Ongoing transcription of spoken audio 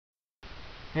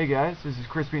Hey guys, this is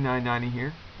Crispy990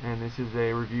 here, and this is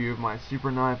a review of my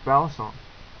SuperKnife Balisong.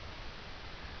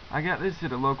 I got this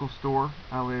at a local store.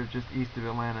 I live just east of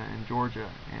Atlanta in Georgia,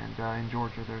 and in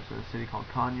Georgia there's a city called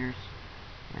Conyers,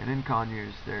 and in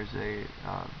Conyers there's a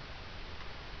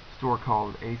store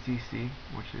called ACC,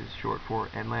 which is short for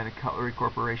Atlanta Cutlery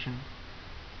Corporation.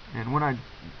 And when I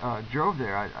drove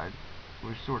there, I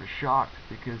was sort of shocked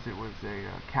because it was a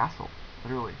castle,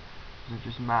 literally. It was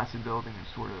just a massive building and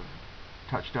sort of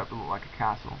touched up to look like a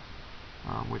castle,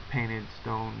 with painted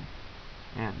stone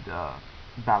and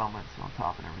battlements on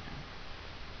top and everything.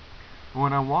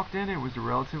 When I walked in, it was a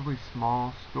relatively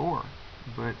small store,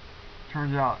 but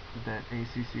turns out that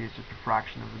ACC is just a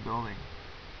fraction of the building,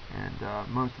 and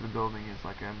most of the building is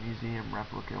like a museum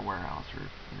replica warehouse or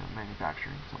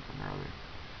manufacturing something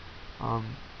or other.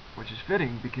 Which is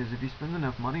fitting, because if you spend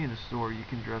enough money in the store, you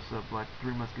can dress up like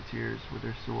Three Musketeers with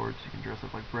their swords. You can dress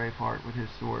up like Braveheart with his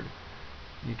sword.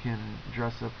 You can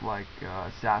dress up like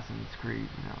Assassin's Creed,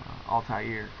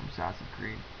 Altair from Assassin's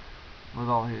Creed, with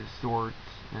all his swords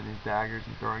and his daggers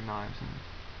and throwing knives. And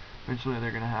eventually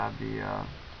they're going to have the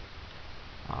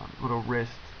little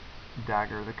wrist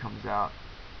dagger that comes out.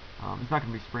 It's not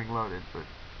going to be spring-loaded, but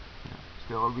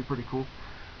still, it'll be pretty cool.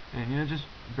 And just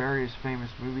various famous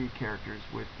movie characters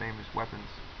with famous weapons.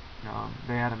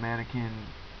 They had a mannequin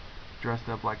dressed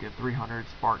up like a 300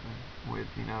 Spartan with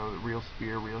real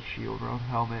spear, real shield, real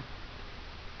helmet,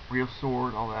 real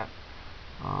sword, all that.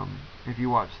 If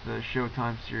you watch the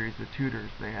Showtime series The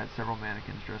Tudors, they had several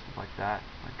mannequins dressed up like that,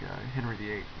 like Henry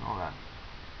VIII and all that.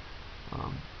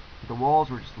 The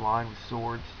walls were just lined with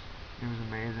swords. It was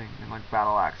amazing, and like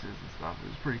battle axes and stuff. It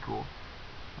was pretty cool.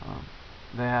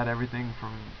 They had everything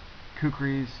from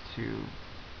kukris to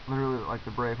literally like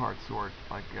the Braveheart sword.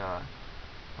 Like,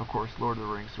 of course, Lord of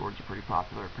the Rings swords are pretty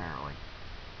popular apparently.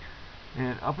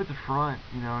 And up at the front,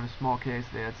 in a small case,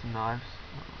 they had some knives.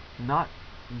 Not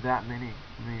that many,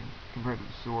 compared to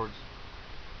the swords.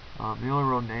 The only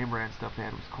real name brand stuff they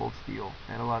had was Cold Steel.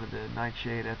 They had a lot of the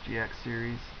Nightshade FGX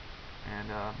series, and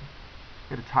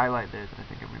they had a tie light there that I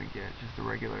think I'm going to get, just a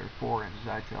regular 4-inch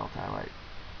Zytel tie light.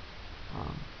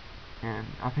 And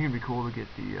I think it'd be cool to get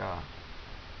the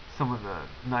some of the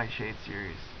Nightshade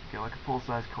series. Get like a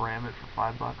full-size Karambit for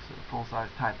 $5, or a full-size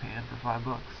Taipan for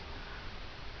 $5.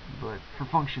 But for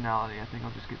functionality, I think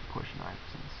I'll just get the push knife,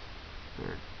 since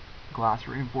they're glass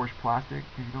reinforced plastic,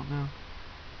 if you don't know.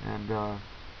 And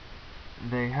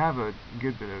they have a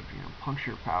good bit of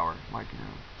puncture power, like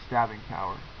stabbing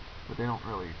power, but they don't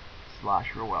really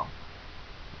slash real well.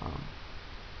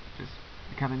 Just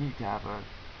kind of neat to have a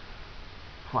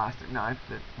plastic knife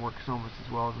that works almost as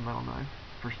well as a metal knife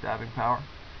for stabbing power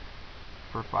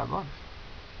for $5.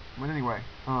 But anyway,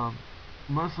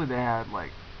 mostly they had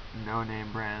like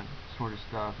no-name brand sort of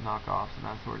stuff, knockoffs and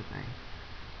that sort of thing.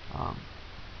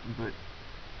 But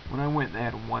when I went, they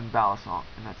had one Balisong,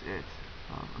 and that's it.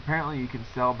 Apparently you can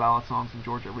sell Balisongs in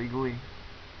Georgia legally.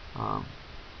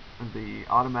 The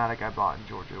automatic I bought in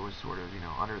Georgia was sort of,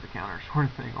 under the counter sort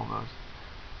of thing almost.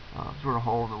 Sort of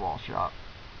hole in the wall shop.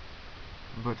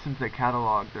 But since they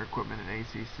catalog their equipment at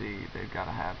ACC, they've got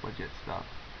to have legit stuff.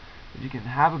 But you can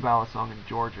have a Balisong in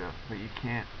Georgia, but you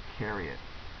can't carry it.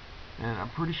 And I'm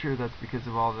pretty sure that's because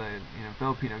of all the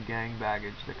Filipino gang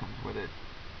baggage that comes with it.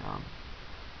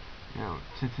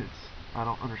 Since I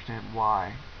don't understand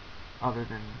why, other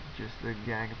than just the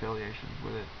gang affiliations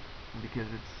with it, because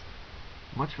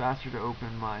it's much faster to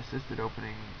open my assisted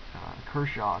opening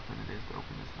Kershaw than it is to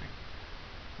open this thing.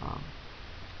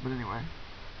 But anyway,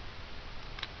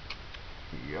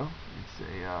 here you go. It's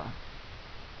a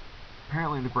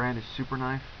apparently the brand is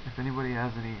SuperKnife. If anybody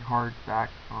has any hard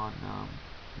fact on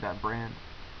that brand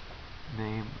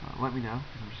name, let me know,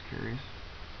 because I'm just curious.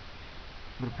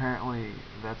 But apparently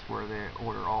that's where they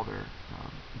order all their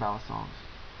Balisongs.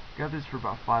 Got this for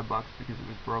about $5 because it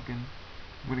was broken.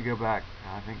 I'm gonna go back,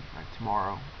 I think like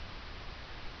tomorrow,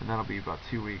 and that'll be about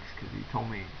 2 weeks, because he told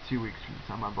me 2 weeks from the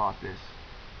time I bought this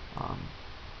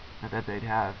that they'd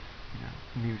have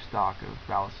new stock of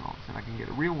Balisongs, and I can get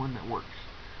a real one that works.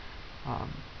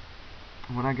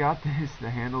 When I got this,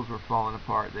 the handles were falling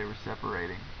apart, they were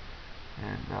separating,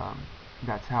 and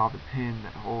that's how the pin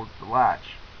that holds the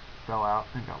latch fell out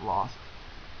and got lost,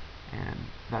 and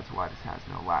that's why this has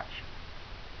no latch.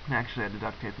 I actually had to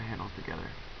duct tape the handles together.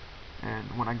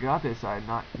 And when I got this, I had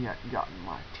not yet gotten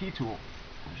my T-tool,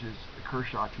 which is the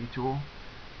Kershaw T-tool,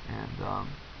 and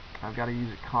I've got to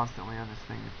use it constantly on this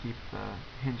thing to keep the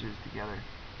hinges together.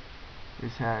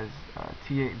 This has a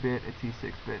T8 bit, a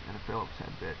T6 bit, and a Phillips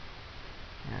head bit.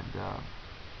 And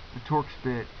the Torx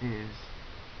bit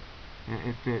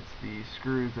it fits the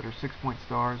screws that are 6-point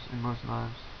stars in most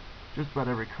knives, Just about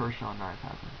every Kershaw knife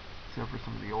has them, except for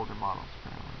some of the older models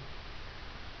apparently.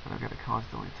 But I've got to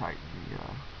constantly tighten the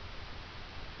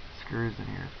screws in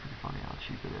here. It's pretty funny how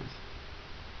cheap it is.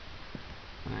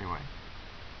 But anyway,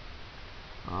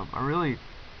 I really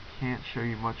can't show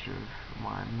you much of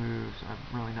my moves.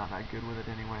 I'm really not that good with it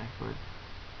anyway, but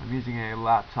I'm using a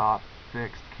laptop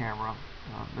fixed camera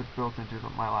that's built into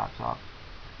my laptop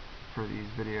for these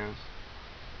videos.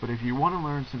 But if you want to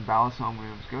learn some Balisong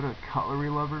moves, go to Cutlery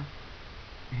Lover.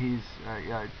 He's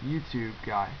a YouTube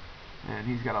guy, and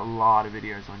he's got a lot of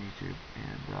videos on YouTube,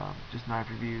 and just knife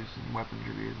reviews and weapons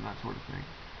reviews and that sort of thing.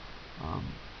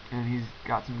 And he's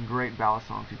got some great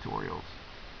Balisong tutorials.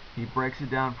 He breaks it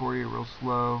down for you real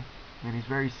slow, and he's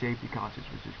very safety conscious,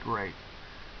 which is great.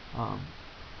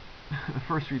 The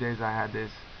first few days I had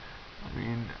this, I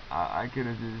mean, I could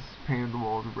have just painted the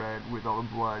walls red with all the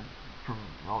blood from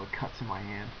all the cuts in my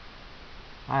hand.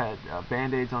 I had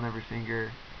band-aids on every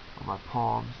finger, on my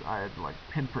palms. I had like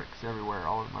pinpricks everywhere,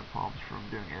 all over my palms from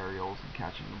doing aerials and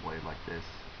catching the blade like this.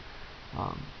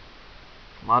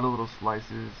 A lot of little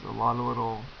slices, a lot of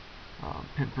little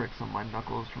pinpricks on my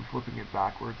knuckles from flipping it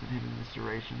backwards and hitting the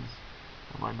serrations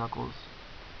on my knuckles.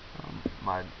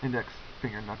 My index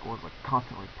finger knuckle was like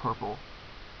constantly purple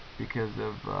because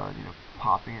of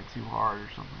popping it too hard or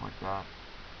something like that.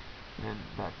 And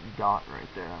that dot right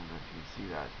there, I don't know if you can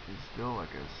see that, is still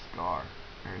like a scar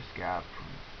or a scab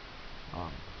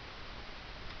from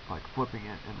like flipping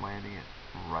it and landing it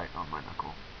right on my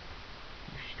knuckle,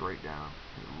 straight down.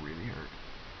 It really hurt.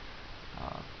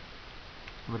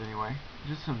 But anyway,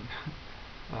 just some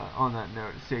on that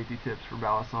note, safety tips for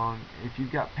Balisong. If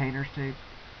you've got painter's tape,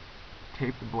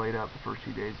 tape the blade up the first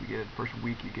few days you get it, the first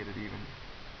week you get it even,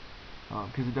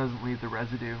 because it doesn't leave the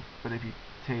residue. But if you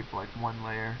tape like one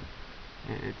layer,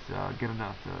 it's good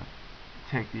enough to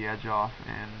take the edge off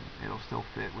and it'll still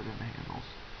fit within the handles.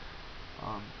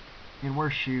 You can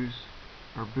wear shoes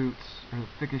or boots or the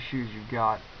thickest shoes you've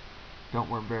got. Don't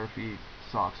wear bare feet,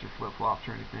 socks or flip-flops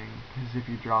or anything, because if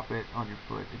you drop it on your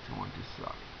foot, it's going to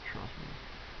suck, trust me.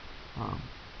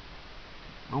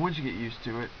 But once you get used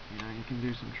to it, you can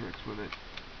do some tricks with it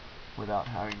without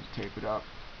having to tape it up.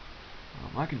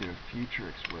 I can do a few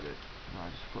tricks with it. I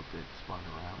just flipped it, spun it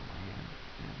around in my hand,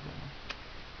 and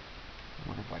I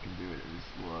wonder if I can do it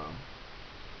this low.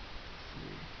 Let's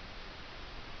see.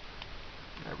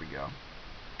 There we go.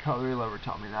 Cutlery Lover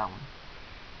taught me that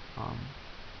one.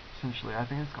 Essentially, I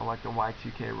think it's called like the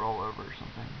Y2K rollover or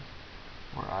something,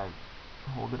 where I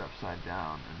hold it upside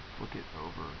down and flick it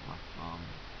over my thumb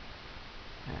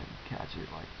and catch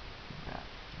it like that.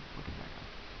 Flick it back up.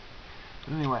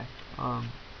 But anyway,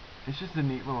 it's just a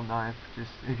neat little knife.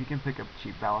 Just if you can pick up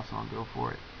cheap Balisong, go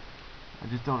for it. I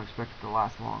just don't expect it to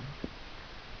last long.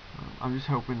 I'm just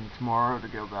hoping tomorrow to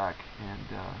go back and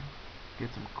get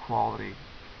some quality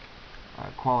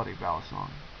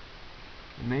Balisong.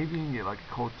 And maybe you can get like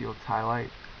a cold steel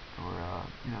Tylite or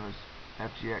those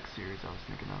FGX series I was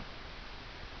thinking of.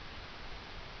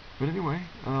 But anyway,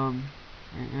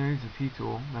 here's a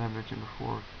T-tool that I mentioned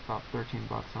before, about 13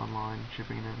 bucks online,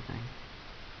 shipping and everything.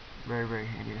 Very, very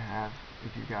handy to have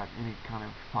if you've got any kind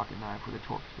of pocket knife with a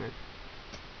Torx bit.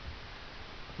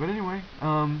 But anyway,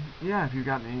 yeah, if you've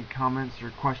got any comments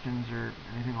or questions or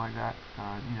anything like that,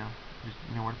 just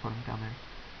where to put them down there.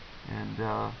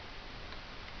 And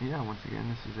yeah, once again,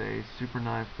 this is a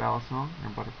SuperKnife Balisong or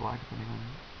Butterfly, depending on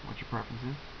what your preference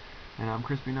is. And I'm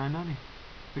Crispy990.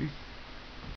 Peace.